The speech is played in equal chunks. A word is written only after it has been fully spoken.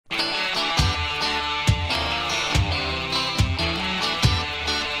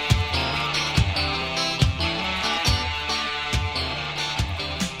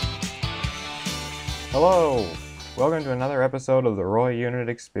Hello! Welcome to another episode of the Roy Unit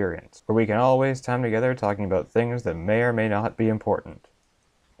Experience, where we can all waste time together talking about things that may or may not be important.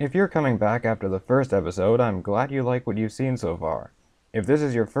 If you're coming back after the first episode, I'm glad you like what you've seen so far. If this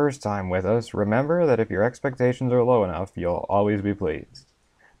is your first time with us, remember that if your expectations are low enough, you'll always be pleased.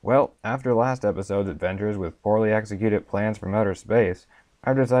 Well, after last episode's adventures with poorly executed plans from outer space,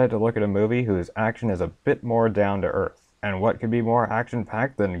 I've decided to look at a movie whose action is a bit more down to earth. And what could be more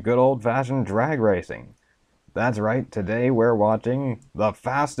action-packed than good old-fashioned drag racing? That's right, today we're watching The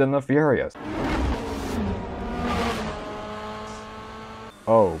Fast and the Furious.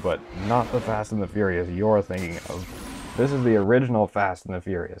 Oh, but not The Fast and the Furious you're thinking of. This is the original Fast and the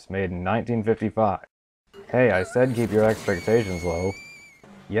Furious, made in 1955. Hey, I said keep your expectations low.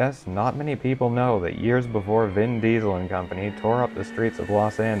 Yes, not many people know that years before Vin Diesel and company tore up the streets of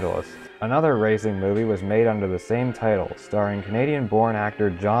Los Angeles, another racing movie was made under the same title, starring Canadian-born actor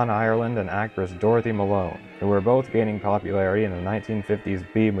John Ireland and actress Dorothy Malone, who were both gaining popularity in the 1950s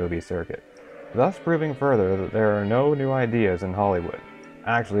B-movie circuit, thus proving further that there are no new ideas in Hollywood.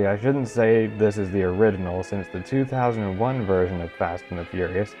 Actually, I shouldn't say this is the original, since the 2001 version of Fast and the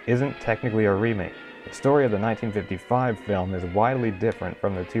Furious isn't technically a remake. The story of the 1955 film is widely different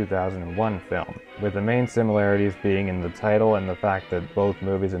from the 2001 film, with the main similarities being in the title and the fact that both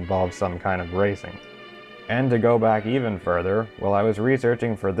movies involve some kind of racing. And to go back even further, while I was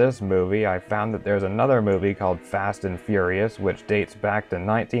researching for this movie, I found that there's another movie called Fast and Furious, which dates back to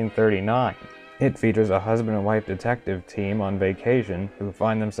 1939. It features a husband and wife detective team on vacation who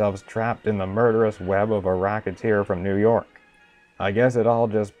find themselves trapped in the murderous web of a racketeer from New York. I guess it all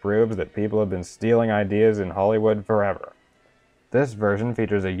just proves that people have been stealing ideas in Hollywood forever. This version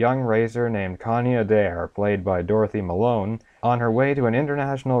features a young racer named Connie Adair, played by Dorothy Malone, on her way to an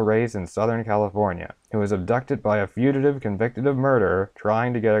international race in Southern California, who was abducted by a fugitive convicted of murder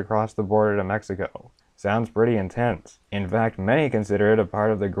trying to get across the border to Mexico. Sounds pretty intense. In fact, many consider it a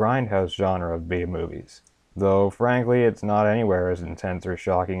part of the grindhouse genre of B-movies. Though, frankly, it's not anywhere as intense or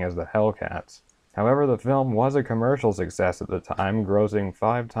shocking as the Hellcats. However, the film was a commercial success at the time, grossing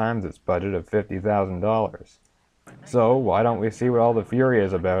 5 times its budget of $50,000. So, why don't we see what all the fury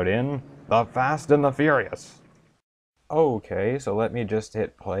is about in The Fast and the Furious? Okay, so let me just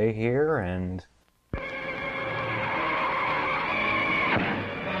hit play here and...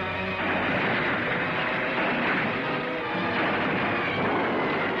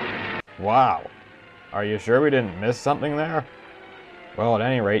 Wow. Are you sure we didn't miss something there? Well, at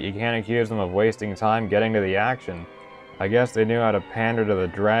any rate, you can't accuse them of wasting time getting to the action. I guess they knew how to pander to the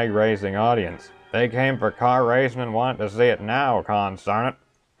drag racing audience. They came for car racing and wanted to see it now, consarn it.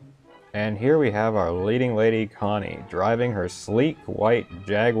 And here we have our leading lady, Connie, driving her sleek, white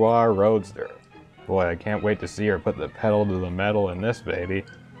Jaguar Roadster. Boy, I can't wait to see her put the pedal to the metal in this baby.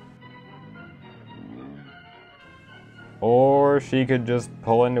 Or she could just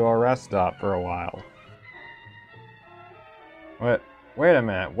pull into a rest stop for a while. Wait a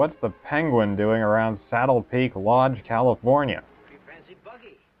minute, what's the Penguin doing around Saddle Peak Lodge, California? Pretty fancy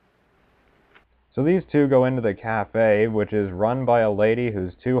buggy. So these two go into the cafe, which is run by a lady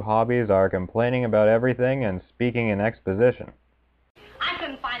whose two hobbies are complaining about everything and speaking in exposition. I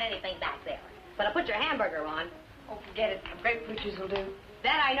couldn't find anything back there, but I put your hamburger on. Oh, forget it. Grapefruit juice will do.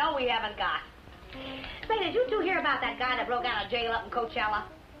 That I know we haven't got. Say, did you two hear about that guy that broke out of jail up in Coachella?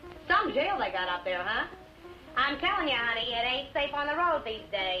 Some jail they got up there, huh? I'm telling you, honey, it ain't safe on the road these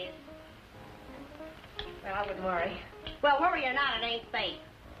days. Well, I wouldn't worry. Well, worry or not, it ain't safe.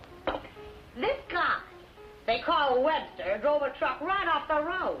 This guy, they call Webster, drove a truck right off the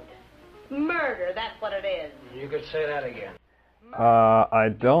road. Murder, that's what it is. You could say that again.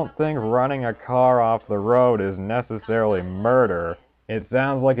 I don't think running a car off the road is necessarily murder. It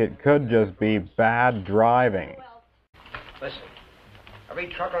sounds like it could just be bad driving. Listen, every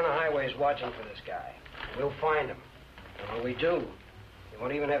trucker on the highway is watching for this guy. We'll find him. And when we do, he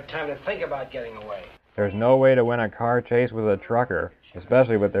won't even have time to think about getting away. There's no way to win a car chase with a trucker,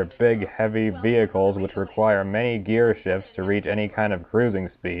 especially with their big, heavy vehicles which require many gear shifts to reach any kind of cruising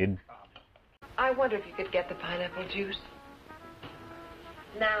speed. I wonder if you could get the pineapple juice.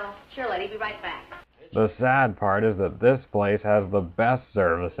 Now, sure, lady, be right back. The sad part is that this place has the best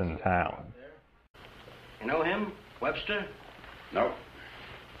service in town. You know him, Webster? No.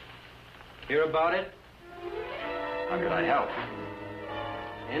 Hear about it? How could I help?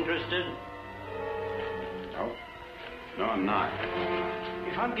 Interested? No. No, I'm not.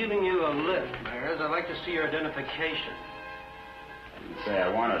 If I'm giving you a lift, Mares, I'd like to see your identification. I didn't say I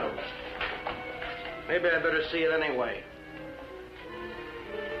wanted to. Maybe I better see it anyway.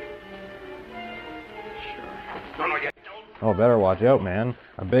 Sure. No, you don't. Oh, better watch out, man.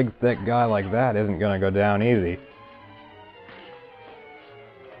 A big, thick guy like that isn't gonna go down easy.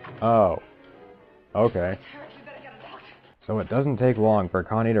 Oh. Okay. So it doesn't take long for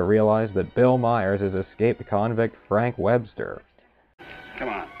Connie to realize that Bill Myers is escaped convict Frank Webster. Come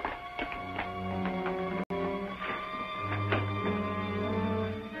on.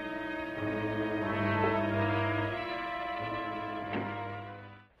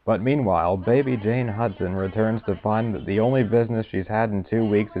 But meanwhile, baby Jane Hudson returns to find that the only business she's had in 2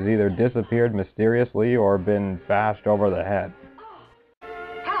 weeks has either disappeared mysteriously or been bashed over the head.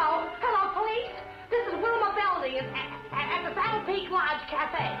 Hello? Hello, police? This is Wilma Belding at the Saddle Peak Lodge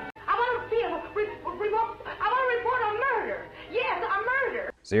Cafe. I want to report a murder. Yes, a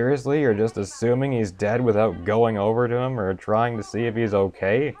murder. Seriously, you're just assuming he's dead without going over to him or trying to see if he's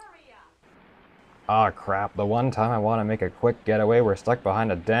okay? Ah, crap. The one time I want to make a quick getaway, we're stuck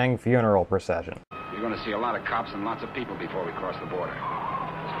behind a dang funeral procession. You're going to see a lot of cops and lots of people before we cross the border.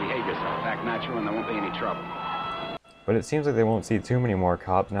 Just behave yourself, act natural, and there won't be any trouble. But it seems like they won't see too many more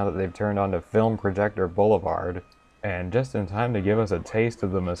cops now that they've turned onto Film Projector Boulevard. And just in time to give us a taste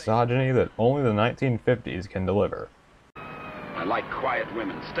of the misogyny that only the 1950s can deliver. I like quiet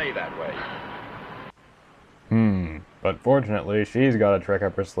women. Stay that way. But fortunately, she's got a trick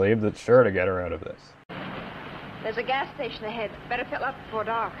up her sleeve that's sure to get her out of this. There's a gas station ahead. Better fill up before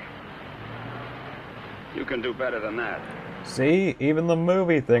dark. You can do better than that. See? Even the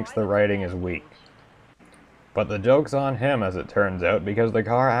movie thinks the writing is weak. But the joke's on him, as it turns out, because the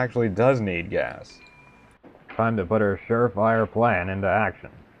car actually does need gas. Time to put her surefire plan into action.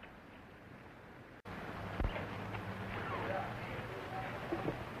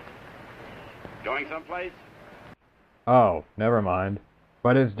 Going someplace? Oh, never mind.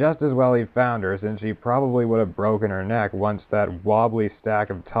 But it's just as well he found her, since she probably would have broken her neck once that wobbly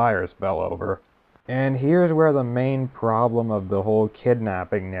stack of tires fell over. And here's where the main problem of the whole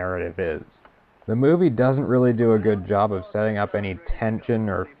kidnapping narrative is. The movie doesn't really do a good job of setting up any tension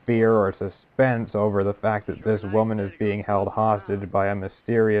or fear or suspense over the fact that this woman is being held hostage by a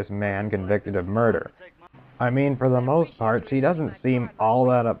mysterious man convicted of murder. I mean, for the most part, she doesn't seem all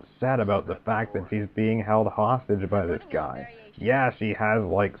that upset about the fact that she's being held hostage by this guy. Yeah, she has,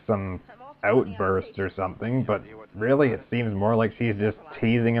 like, some outbursts or something, but really it seems more like she's just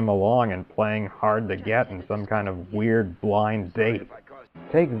teasing him along and playing hard to get in some kind of weird blind date.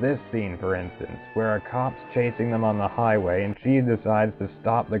 Take this scene, for instance, where a cop's chasing them on the highway and she decides to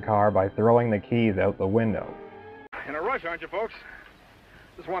stop the car by throwing the keys out the window. In a rush, aren't you, folks?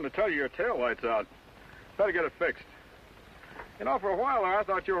 Just wanted to tell you your tail light's out. Better get it fixed. You know, for a while there, I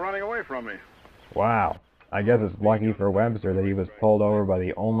thought you were running away from me. Wow. I guess it's lucky for Webster that he was pulled over by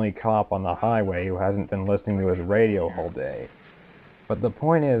the only cop on the highway who hasn't been listening to his radio all day. But the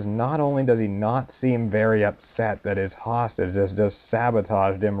point is, not only does he not seem very upset that his hostage has just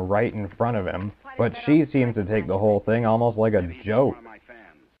sabotaged him right in front of him, but she seems to take the whole thing almost like a joke.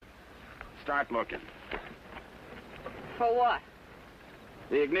 Start looking. For what?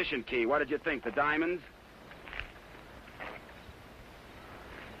 The ignition key, what did you think, the diamonds?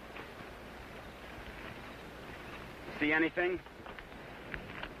 See anything?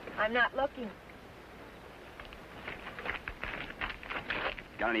 I'm not looking.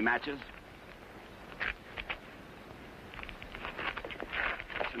 Got any matches?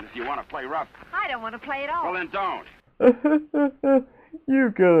 Listen, if you want to play rough, I don't want to play at all. well then don't.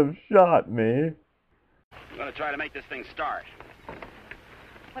 You could have shot me. I'm going to try to make this thing start.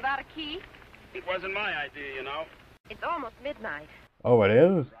 Without a key? It wasn't my idea, you know. It's almost midnight. Oh, it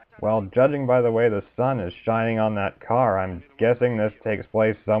is? Well, judging by the way the sun is shining on that car, I'm guessing this takes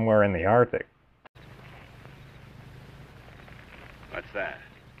place somewhere in the Arctic. What's that?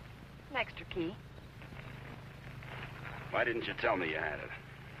 An extra key. Why didn't you tell me you had it?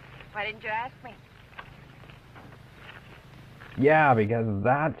 Why didn't you ask me? Yeah, because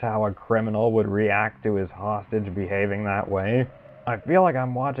that's how a criminal would react to his hostage behaving that way. I feel like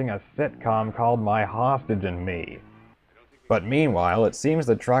I'm watching a sitcom called My Hostage and Me. But meanwhile, it seems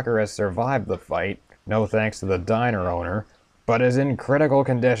the trucker has survived the fight, no thanks to the diner owner, but is in critical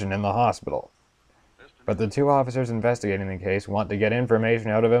condition in the hospital. But the two officers investigating the case want to get information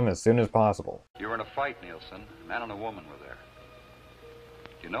out of him as soon as possible. You were in a fight, Nielsen. A man and a woman were there.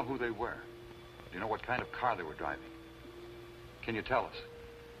 Do you know who they were? Do you know what kind of car they were driving? Can you tell us?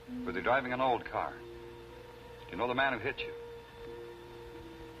 Were they driving an old car? Do you know the man who hit you?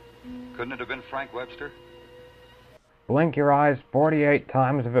 Couldn't it have been Frank Webster? Blink your eyes 48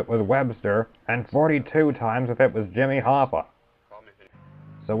 times if it was Webster, and 42 times if it was Jimmy Hoffa.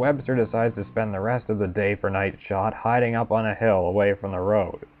 So Webster decides to spend the rest of the day for night shot hiding up on a hill away from the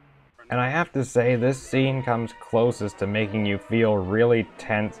road. And I have to say, this scene comes closest to making you feel really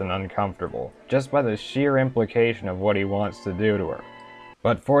tense and uncomfortable, just by the sheer implication of what he wants to do to her.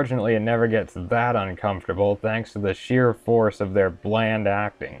 But fortunately, it never gets that uncomfortable thanks to the sheer force of their bland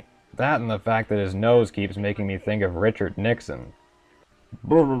acting. That and the fact that his nose keeps making me think of Richard Nixon.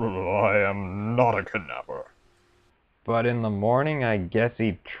 I am not a kidnapper. But in the morning, I guess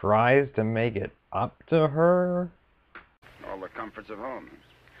he tries to make it up to her? All the comforts of home.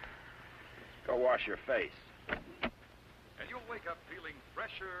 Go wash your face. And you'll wake up feeling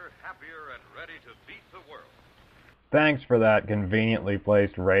fresher, happier, and ready to beat the world. Thanks for that conveniently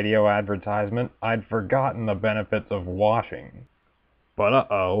placed radio advertisement. I'd forgotten the benefits of washing. But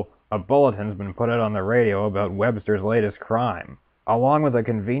uh-oh, a bulletin's been put out on the radio about Webster's latest crime, along with a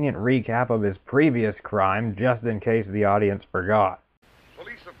convenient recap of his previous crime, just in case the audience forgot.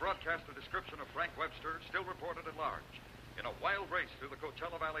 Police have broadcast a description of Frank Webster, still reported at large. In a wild race through the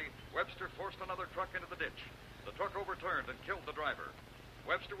Coachella Valley, Webster forced another truck into the ditch. The truck overturned and killed the driver.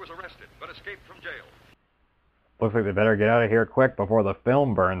 Webster was arrested, but escaped from jail. Looks like they better get out of here quick before the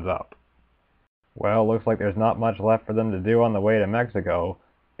film burns up. Well, looks like there's not much left for them to do on the way to Mexico,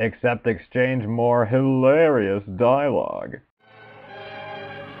 except exchange more hilarious dialogue.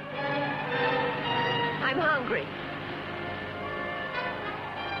 I'm hungry.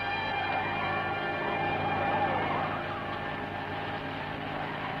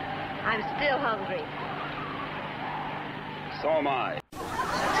 I'm still hungry. So am I.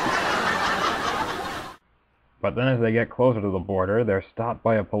 But then as they get closer to the border, they're stopped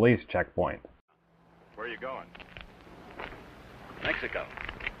by a police checkpoint. Where are you going? Mexico.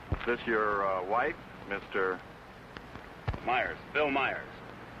 Is this your wife, Mr. Myers. Bill Myers.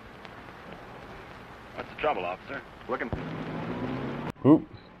 What's the trouble, officer? Looking?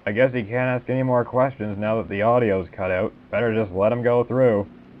 Oops, I guess he can't ask any more questions now that the audio's cut out. Better just let him go through.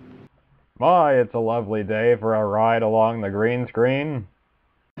 My, it's a lovely day for a ride along the green screen.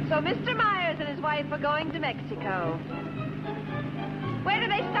 So Mr. Myers and his wife are going to Mexico. Where do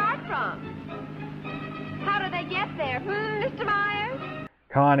they start from? How do they get there, Mr. Myers?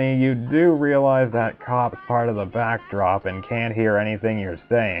 Connie, you do realize that cop's part of the backdrop and can't hear anything you're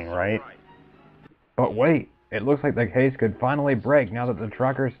saying, right? But wait, it looks like the case could finally break now that the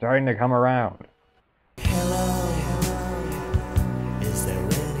trucker's starting to come around. Hello, is there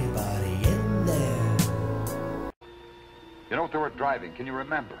anybody in there? You know what they were driving? Can you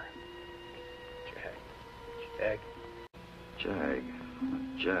remember?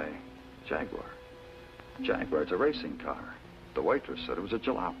 Jaguar. Jaguar, it's a racing car. The waitress said it was a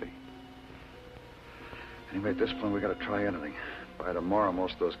jalopy. Anyway, at this point, we gotta try anything. By tomorrow,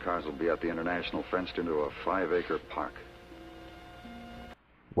 most of those cars will be at the International, fenced into a 5-acre park.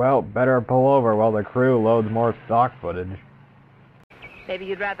 Well, better pull over while the crew loads more stock footage. Maybe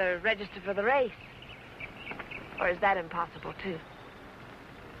you'd rather register for the race. Or is that impossible, too?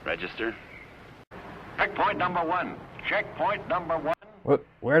 Register. Checkpoint number 1. Checkpoint number 1.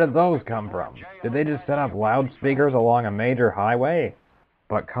 Where did those come from? Did they just set up loudspeakers along a major highway?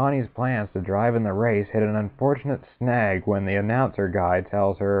 But Connie's plans to drive in the race hit an unfortunate snag when the announcer guy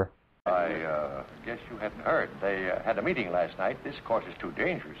tells her, I guess you hadn't heard. They had a meeting last night. This course is too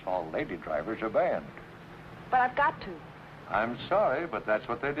dangerous. All lady drivers are banned. But I've got to. I'm sorry, but that's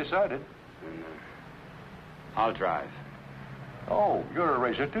what they decided. I'll drive. Oh, you're a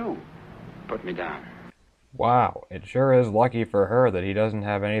racer, too. Put me down. wow, it sure is lucky for her that he doesn't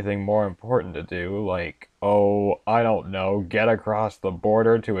have anything more important to do, like, oh, I don't know, get across the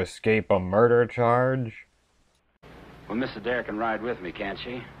border to escape a murder charge? Well, Miss Adair can ride with me, can't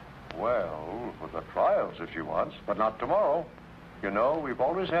she? Well, for the trials if she wants, but not tomorrow. You know, we've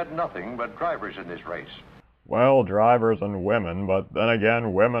always had nothing but drivers in this race. Well, drivers and women, but then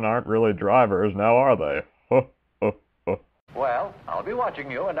again, women aren't really drivers, now are they? Well, I'll be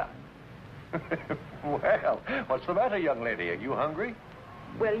watching you, and Well, what's the matter, young lady? Are you hungry?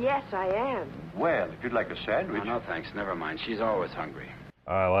 Well, yes, I am. Well, if you'd like a sandwich... No, thanks. Never mind. She's always hungry.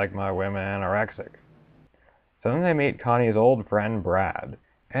 I like my women anorexic. So then they meet Connie's old friend, Brad.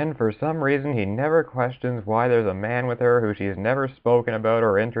 And for some reason, he never questions why there's a man with her who she's never spoken about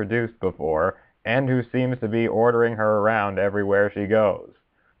or introduced before, and who seems to be ordering her around everywhere she goes.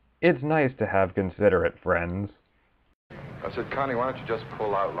 It's nice to have considerate friends. I said, Connie, why don't you just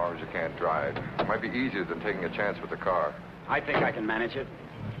pull out as long as you can't drive? It might be easier than taking a chance with the car. I think I can manage it.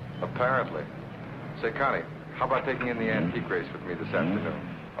 Apparently. Say, Connie, how about taking in the antique race with me this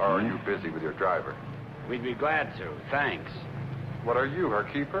afternoon? Or are you busy with your driver? We'd be glad to. Thanks. What are you, her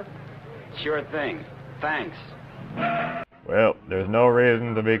keeper? Sure thing. Thanks. Well, there's no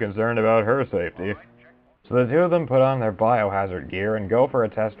reason to be concerned about her safety. So the two of them put on their biohazard gear and go for a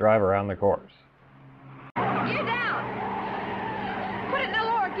test drive around the course. Gear down! Put it in the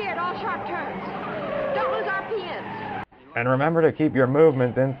lower gear at all sharp turns. Don't lose RPMs. And remember to keep your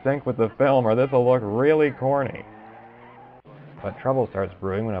movements in sync with the film or this will look really corny. But trouble starts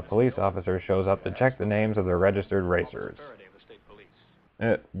brewing when a police officer shows up to check the names of the registered racers.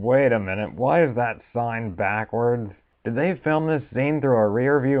 Wait a minute, why is that sign backwards? Did they film this scene through a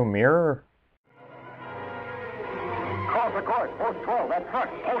rear-view mirror? Call the court. Post 12, that truck.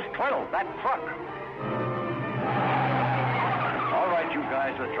 Post 12, that truck. All right, you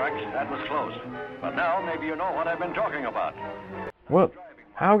guys with trucks, that was close. But now maybe you know what I've been talking about. Well,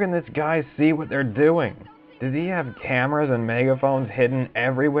 how can this guy see what they're doing? Does he have cameras and megaphones hidden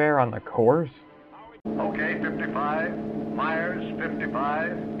everywhere on the course? Okay, 55. Myers,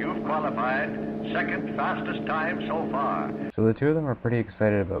 55. You've qualified. Second fastest time so far. So the two of them are pretty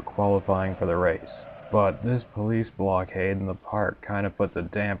excited about qualifying for the race. But this police blockade in the park kind of puts a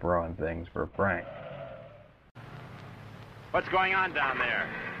damper on things for Frank. What's going on down there?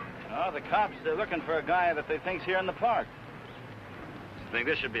 Oh, the cops, they're looking for a guy that they think's here in the park. You think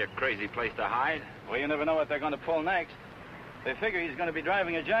this should be a crazy place to hide? Well, you never know what they're going to pull next. They figure he's going to be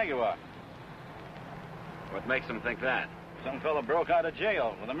driving a Jaguar. What makes them think that? Some fellow broke out of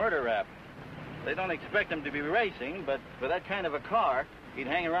jail with a murder rap. They don't expect him to be racing, but for that kind of a car, he'd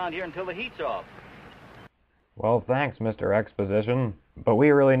hang around here until the heat's off. Well, thanks, Mr. Exposition. But we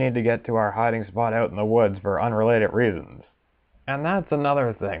really need to get to our hiding spot out in the woods for unrelated reasons. And that's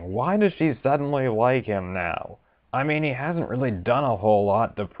another thing. Why does she suddenly like him now? I mean, he hasn't really done a whole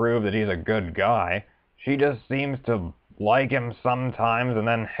lot to prove that he's a good guy. She just seems to like him sometimes and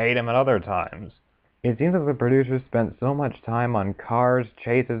then hate him at other times. It seems like the producers spent so much time on cars,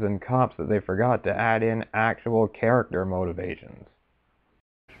 chases, and cops that they forgot to add in actual character motivations.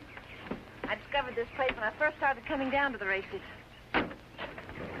 I discovered this place when I first started coming down to the races. I've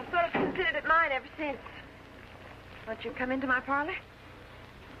sort of considered it mine ever since. Won't you come into my parlor?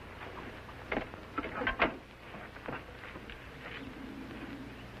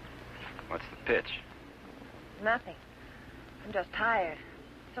 What's the pitch? Nothing. I'm just tired.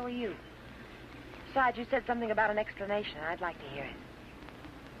 So are you. Besides, you said something about an explanation. I'd like to hear it.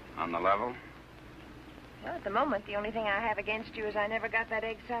 On the level? Well, at the moment, the only thing I have against you is I never got that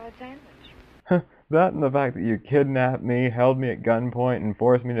egg salad sandwich. That and the fact that you kidnapped me, held me at gunpoint, and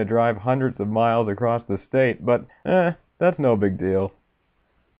forced me to drive hundreds of miles across the state, but, that's no big deal.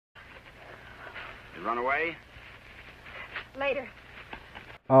 You run away? Later.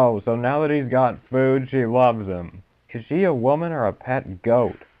 Oh, so now that he's got food, she loves him. Is she a woman or a pet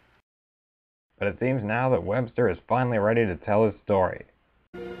goat? But it seems now that Webster is finally ready to tell his story.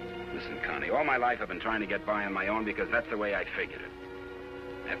 Listen, Connie, all my life I've been trying to get by on my own because that's the way I figured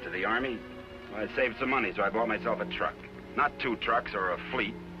it. After the Army, well, I saved some money, so I bought myself a truck. Not 2 trucks or a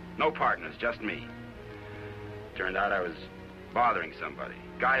fleet. No partners, just me. Turned out I was bothering somebody.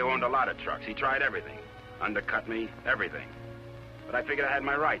 Guy who owned a lot of trucks. He tried everything. Undercut me, everything. But I figured I had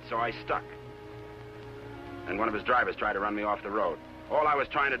my rights, so I stuck. And one of his drivers tried to run me off the road. All I was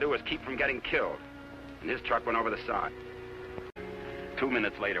trying to do was keep from getting killed. And his truck went over the side. 2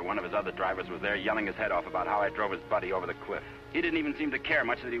 minutes later, one of his other drivers was there yelling his head off about how I drove his buddy over the cliff. He didn't even seem to care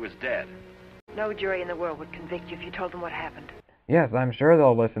much that he was dead. No jury in the world would convict you if you told them what happened. Yes, I'm sure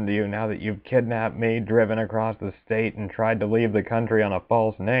they'll listen to you now that you've kidnapped me, driven across the state, and tried to leave the country on a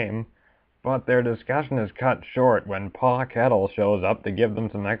false name. But their discussion is cut short when Pa Kettle shows up to give them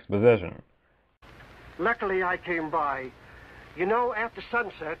some exposition. Luckily, I came by. You know, after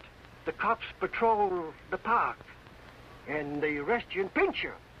sunset, the cops patrol the park. And they arrest you and pinch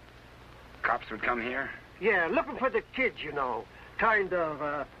you. Cops would come here? Yeah, looking for the kids, you know. Kind of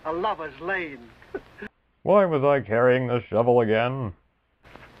a lover's lane. Why was I carrying the shovel again?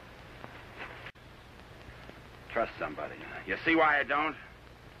 Trust somebody. You see why I don't?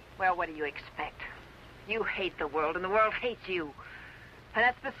 Well, what do you expect? You hate the world, and the world hates you. And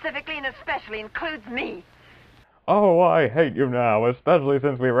that specifically and especially includes me. Oh, I hate you now, especially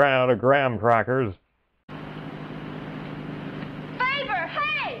since we ran out of graham crackers. Faber!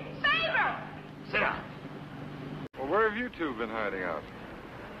 Hey! Faber! Sit down. Well, where have you two been hiding out?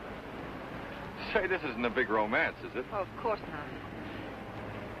 Say, this isn't a big romance, is it? Oh, of course not.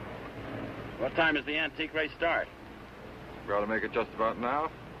 What time does the antique race start? We ought to make it just about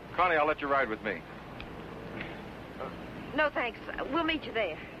now. Connie, I'll let you ride with me. No, thanks. We'll meet you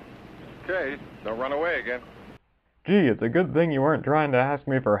there. Okay, don't run away again. Gee, it's a good thing you weren't trying to ask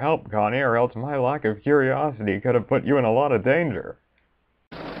me for help, Connie, or else my lack of curiosity could have put you in a lot of danger.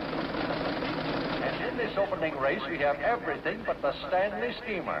 And in this opening race, we have everything but the Stanley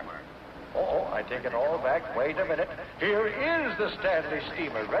steamer. Oh, I take it all back. Wait a minute. Here is the Stanley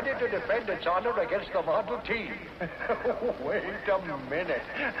steamer, ready to defend its honor against the Model T. Wait a minute.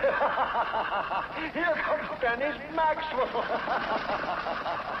 Here comes Dennis Maxwell.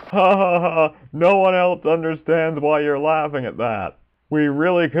 Ha ha ha! No one else understands why you're laughing at that. We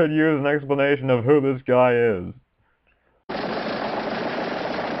really could use an explanation of who this guy is.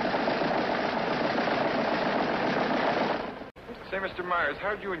 Say, Mr. Myers,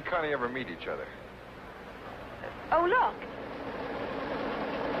 how'd you and Connie ever meet each other? Oh, look.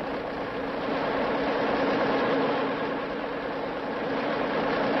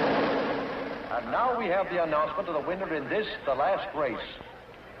 And now we have the announcement of the winner in this, the last race.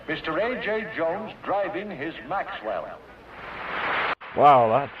 Mr. A.J. Jones driving his Maxwell. Wow,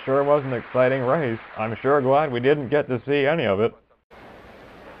 that sure was an exciting race. I'm sure glad we didn't get to see any of it.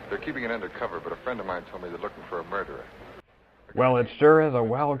 They're keeping it undercover, but a friend of mine told me they're looking for a murderer. Well, it sure is a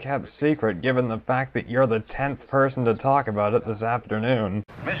well-kept secret given the fact that you're the 10th person to talk about it this afternoon.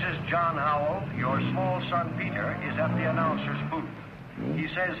 Mrs. John Howell, your small son Peter is at the announcer's booth. He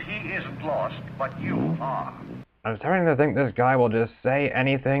says he isn't lost, but you are. I'm starting to think this guy will just say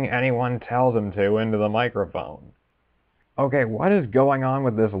anything anyone tells him to into the microphone. Okay, what is going on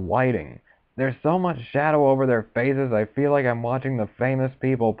with this lighting? There's so much shadow over their faces, I feel like I'm watching the Famous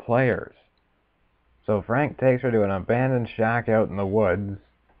People Players. So Frank takes her to an abandoned shack out in the woods,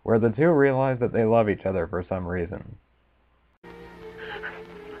 where the two realize that they love each other for some reason.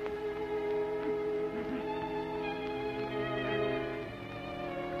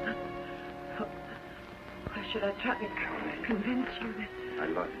 Why should I try to convince you that... I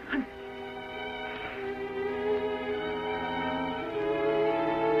love you.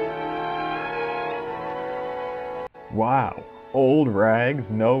 Wow. Old rags,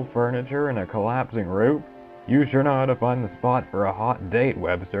 no furniture, and a collapsing roof? You sure know how to find the spot for a hot date,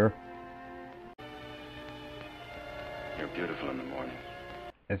 Webster. You're beautiful in the morning.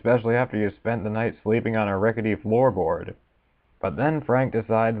 Especially after you spent the night sleeping on a rickety floorboard. But then Frank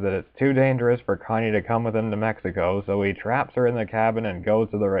decides that it's too dangerous for Connie to come with him to Mexico, so he traps her in the cabin and goes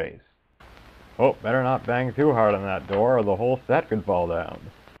to the race. Oh, better not bang too hard on that door or the whole set could fall down.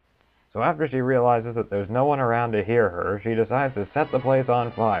 So after she realizes that there's no one around to hear her, she decides to set the place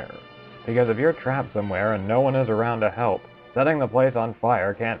on fire. Because if you're trapped somewhere and no one is around to help, setting the place on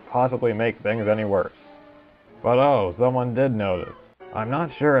fire can't possibly make things any worse. But oh, someone did notice. I'm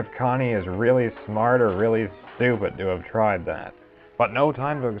not sure if Connie is really smart or really stupid to have tried that. But no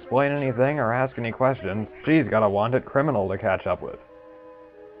time to explain anything or ask any questions, she's got a wanted criminal to catch up with.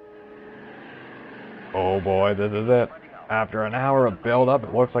 Oh boy, this is it. After an hour of build-up,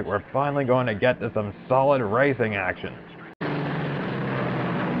 it looks like we're finally going to get to some solid racing action.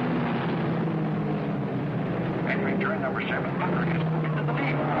 Henry turn number 7, Bucker is moving to the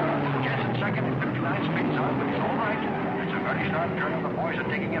lead. Jensen second at 59 speeds on, but he's all right. It's a very sharp turn, and the boys are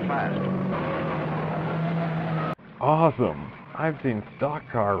taking it fast. Awesome. I've seen stock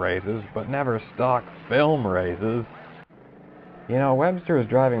car races, but never stock film races. You know, Webster is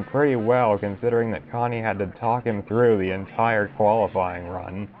driving pretty well considering that Connie had to talk him through the entire qualifying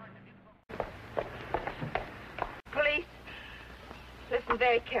run. Police, listen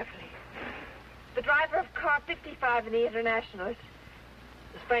very carefully. The driver of car 55 in the International is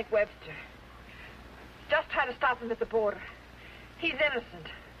Frank Webster. Just try to stop him at the border. He's innocent.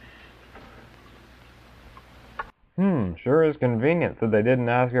 Sure is convenient that they didn't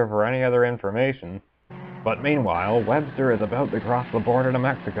ask her for any other information. But meanwhile, Webster is about to cross the border to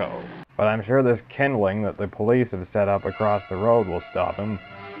Mexico. But I'm sure this kindling that the police have set up across the road will stop him.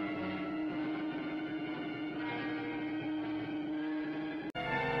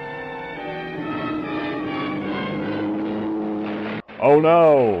 Oh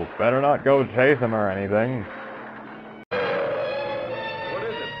no! Better not go chase him or anything. What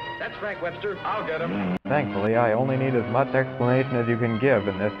is it? That's Frank Webster. I'll get him. Thankfully, I only need as much explanation as you can give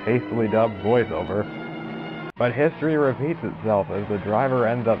in this hastily dubbed voiceover. But history repeats itself as the driver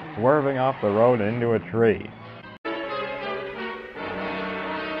ends up swerving off the road into a tree.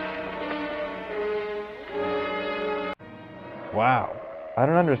 Wow. I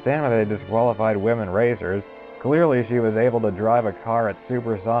don't understand why they disqualified women racers. Clearly she was able to drive a car at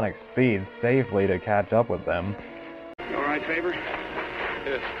supersonic speeds safely to catch up with them. You all right, Faber?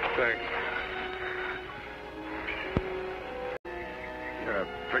 Yes, thanks. You're a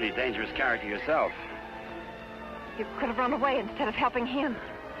pretty dangerous character yourself. You could have run away instead of helping him.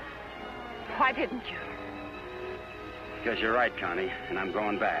 Why didn't you? Because you're right, Connie, and I'm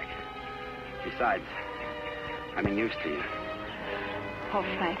going back. Besides, I'm used to you. Oh,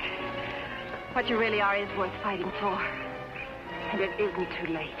 Frank, what you really are is worth fighting for. And it isn't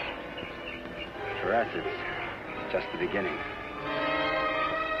too late. For us, it's just the beginning.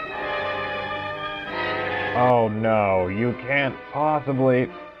 Oh no, you can't possibly...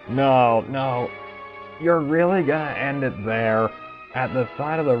 No, no. You're really gonna end it there? At the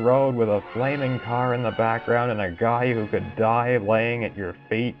side of the road with a flaming car in the background and a guy who could die laying at your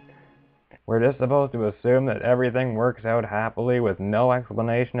feet? We're just supposed to assume that everything works out happily with no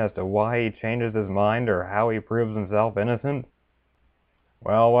explanation as to why he changes his mind or how he proves himself innocent?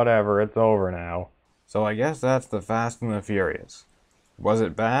 Well, whatever, it's over now. So I guess that's the Fast and the Furious. Was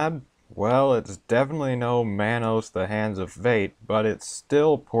it bad? Well, it's definitely no Manos the Hands of Fate, but it's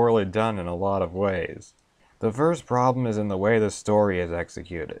still poorly done in a lot of ways. The first problem is in the way the story is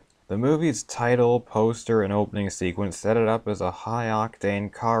executed. The movie's title, poster, and opening sequence set it up as a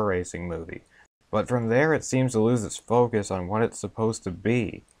high-octane car racing movie, but from there it seems to lose its focus on what it's supposed to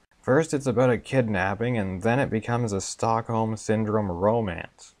be. First it's about a kidnapping, and then it becomes a Stockholm Syndrome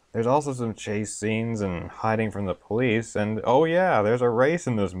romance. There's also some chase scenes and hiding from the police, and oh yeah, there's a race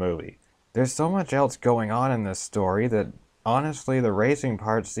in this movie. There's so much else going on in this story that, honestly, the racing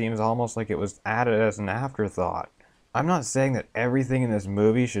part seems almost like it was added as an afterthought. I'm not saying that everything in this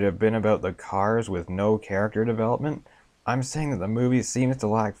movie should have been about the cars with no character development. I'm saying that the movie seems to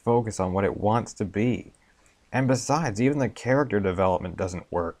lack focus on what it wants to be. And besides, even the character development doesn't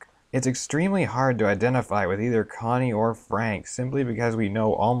work. It's extremely hard to identify with either Connie or Frank simply because we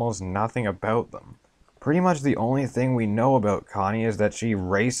know almost nothing about them. Pretty much the only thing we know about Connie is that she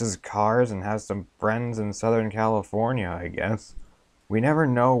races cars and has some friends in Southern California, I guess. We never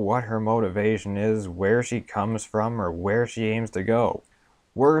know what her motivation is, where she comes from, or where she aims to go.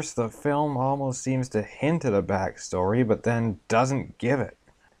 Worse, the film almost seems to hint at a backstory, but then doesn't give it.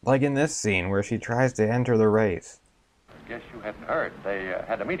 Like in this scene where she tries to enter the race. Guess you hadn't heard. They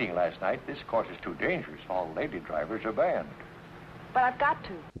had a meeting last night. This course is too dangerous. All lady drivers are banned. But I've got to.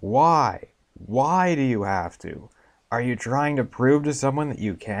 Why? Why do you have to? Are you trying to prove to someone that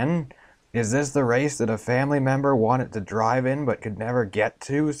you can? Is this the race that a family member wanted to drive in but could never get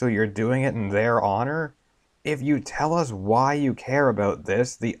to, so you're doing it in their honor? If you tell us why you care about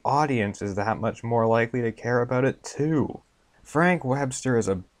this, the audience is that much more likely to care about it too. Frank Webster is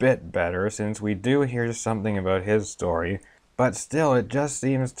a bit better since we do hear something about his story, but still it just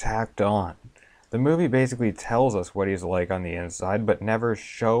seems tacked on. The movie basically tells us what he's like on the inside, but never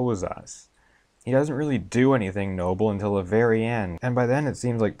shows us. He doesn't really do anything noble until the very end, and by then it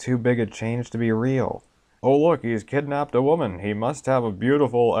seems like too big a change to be real. Oh look, he's kidnapped a woman. He must have a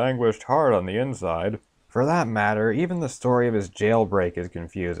beautiful, anguished heart on the inside. For that matter, even the story of his jailbreak is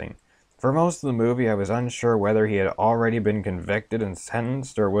confusing. For most of the movie, I was unsure whether he had already been convicted and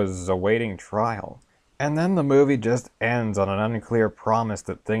sentenced or was awaiting trial. And then the movie just ends on an unclear promise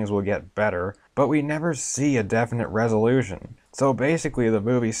that things will get better, but we never see a definite resolution. So basically the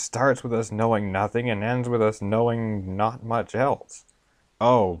movie starts with us knowing nothing and ends with us knowing not much else.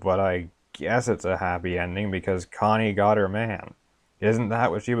 Oh, but I guess it's a happy ending because Connie got her man. Isn't that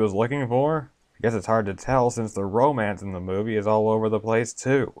what she was looking for? I guess it's hard to tell since the romance in the movie is all over the place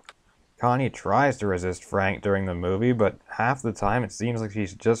too. Connie tries to resist Frank during the movie, but half the time it seems like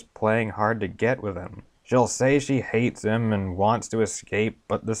she's just playing hard to get with him. She'll say she hates him and wants to escape,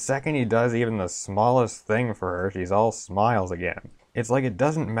 but the second he does even the smallest thing for her, she's all smiles again. It's like it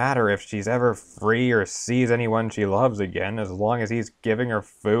doesn't matter if she's ever free or sees anyone she loves again, as long as he's giving her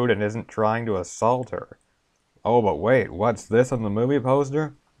food and isn't trying to assault her. Oh, but wait, what's this on the movie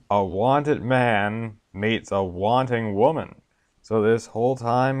poster? A wanted man meets a wanting woman. So this whole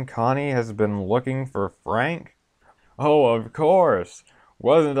time, Connie has been looking for Frank? Oh, of course!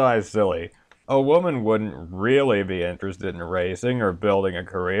 Wasn't I silly? A woman wouldn't really be interested in racing or building a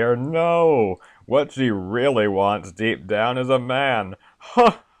career. No! What she really wants deep down is a man.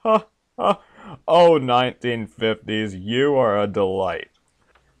 Ha ha ha! Oh, 1950s, you are a delight.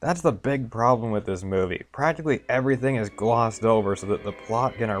 That's the big problem with this movie. Practically everything is glossed over so that the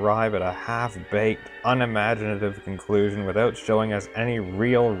plot can arrive at a half-baked, unimaginative conclusion without showing us any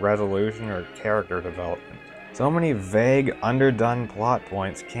real resolution or character development. So many vague, underdone plot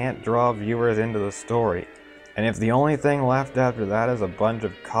points can't draw viewers into the story. And if the only thing left after that is a bunch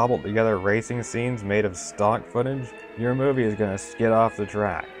of cobbled-together racing scenes made of stock footage, your movie is going to skid off the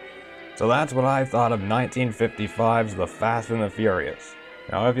track. So that's what I thought of 1955's The Fast and the Furious.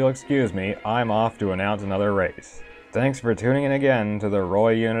 Now, if you'll excuse me, I'm off to announce another race. Thanks for tuning in again to the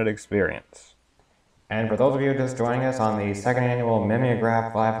Roy Unit Experience. And for those of you just joining us on the second annual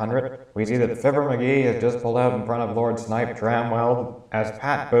Mimeograph 500, we see that Fibber McGee has just pulled out in front of Lord Snipe Tramwell as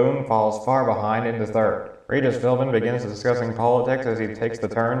Pat Boone falls far behind into third. Regis Philbin begins discussing politics as he takes the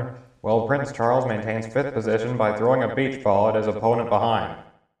turn, while Prince Charles maintains fifth position by throwing a beach ball at his opponent behind.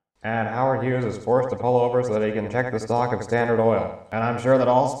 And Howard Hughes is forced to pull over so that he can check the stock of Standard Oil. And I'm sure that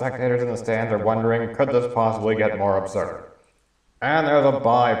all spectators in the stands are wondering, could this possibly get more absurd? And there's a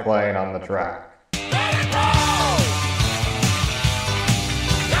biplane on the track.